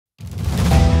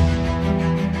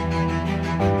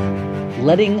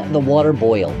letting the water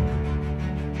boil.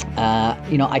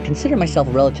 I consider myself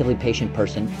a relatively patient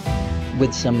person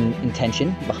with some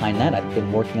intention behind that. I've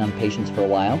been working on patience for a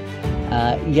while.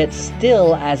 Yet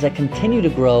still, as I continue to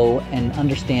grow and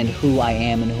understand who I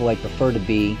am and who I prefer to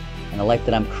be and the life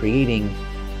that I'm creating,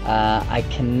 I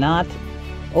cannot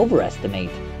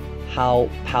overestimate how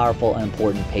powerful and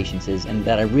important patience is, and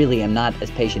that I really am not as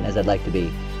patient as I'd like to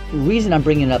be. The reason I'm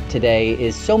bringing it up today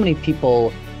is so many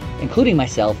people, including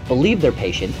myself, believe they're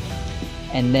patient,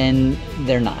 and then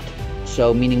they're not.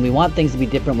 So meaning we want things to be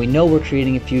different, we know we're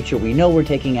creating a future, we know we're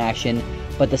taking action,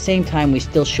 but at the same time we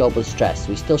still show up with stress,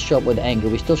 we still show up with anger,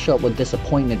 we still show up with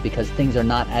disappointment because things are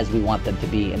not as we want them to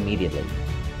be immediately.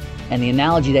 And the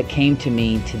analogy that came to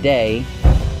me today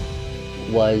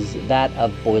was that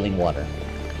of boiling water.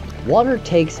 Water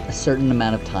takes a certain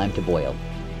amount of time to boil.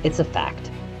 It's a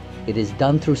fact. It is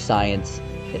done through science.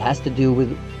 It has to do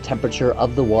with temperature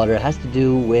of the water. It has to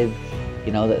do with,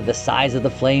 the size of the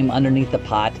flame underneath the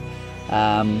pot.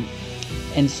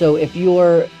 And so if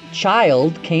your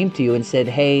child came to you and said,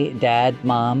 "Hey, Dad,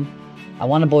 Mom, I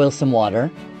want to boil some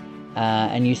water,"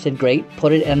 and you said, "Great,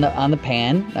 put it on the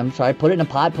pan. Put it in a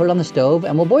pot, put it on the stove,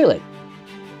 and we'll boil it."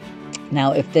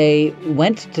 Now, if they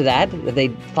went to that, if they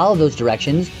followed those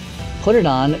directions, put it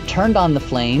on, turned on the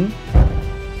flame,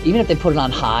 even if they put it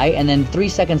on high, and then 3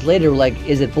 seconds later were like,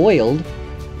 "Is it boiled?"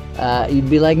 You'd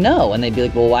be like, "No." And they'd be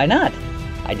like, "Well, why not?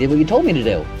 I did what you told me to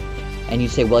do." And you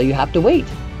say, "Well, you have to wait."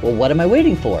 Well, what am I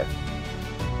waiting for?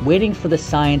 Waiting for the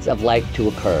science of life to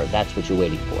occur. That's what you're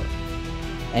waiting for.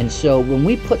 And so when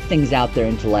we put things out there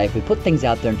into life, we put things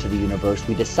out there into the universe,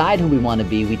 we decide who we want to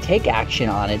be, we take action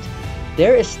on it,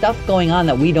 there is stuff going on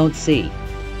that we don't see.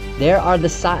 There are the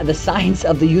science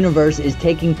of the universe is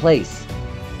taking place.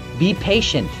 Be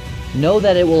patient. Know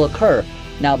that it will occur.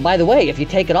 Now, by the way, if you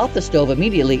take it off the stove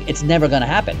immediately, it's never going to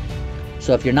happen.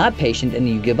 So if you're not patient and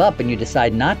you give up and you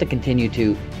decide not to continue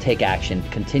to take action,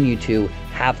 continue to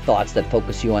have thoughts that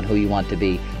focus you on who you want to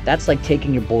be, that's like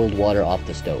taking your boiled water off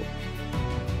the stove.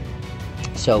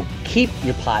 So keep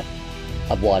your pot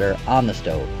of water on the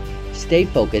stove. Stay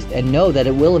focused and know that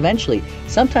it will eventually.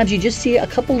 Sometimes you just see a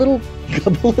couple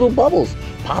little bubbles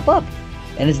pop up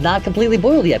and it's not completely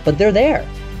boiled yet, but they're there.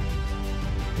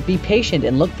 Be patient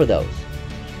and look for those.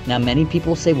 Now, many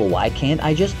people say, "Well, why can't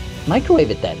I just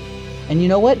microwave it then?" And you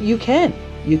know what? You can.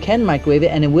 You can microwave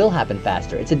it and it will happen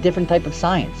faster. It's a different type of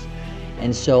science.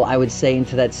 And so I would say,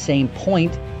 into that same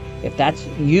point, if that's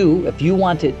you, if you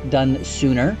want it done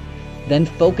sooner, then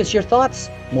focus your thoughts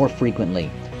more frequently.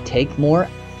 Take more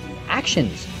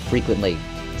actions frequently.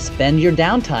 Spend your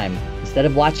downtime. Instead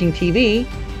of watching TV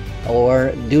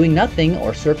or doing nothing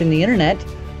or surfing the internet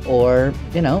or,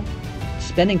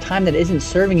 spending time that isn't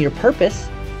serving your purpose,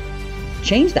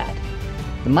 change that.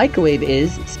 The microwave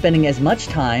is spending as much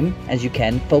time as you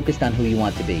can focused on who you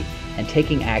want to be and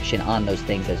taking action on those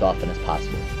things as often as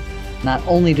possible. Not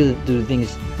only do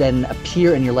things then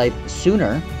appear in your life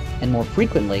sooner and more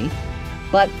frequently,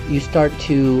 but you start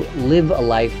to live a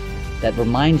life that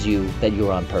reminds you that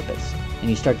you're on purpose. And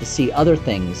you start to see other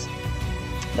things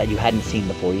that you hadn't seen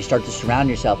before. You start to surround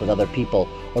yourself with other people,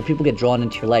 or people get drawn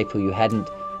into your life who you hadn't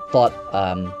thought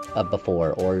of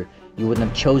before, or you wouldn't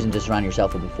have chosen to surround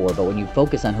yourself with before. But when you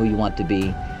focus on who you want to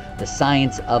be, the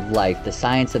science of life, the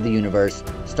science of the universe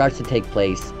starts to take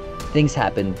place. Things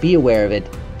happen. Be aware of it.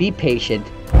 Be patient.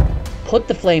 Put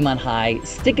the flame on high.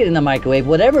 Stick it in the microwave.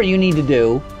 Whatever you need to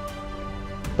do,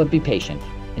 but be patient.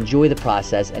 Enjoy the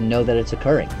process and know that it's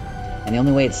occurring. And the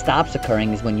only way it stops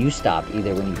occurring is when you stop,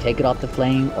 either when you take it off the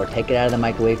flame or take it out of the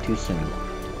microwave too soon.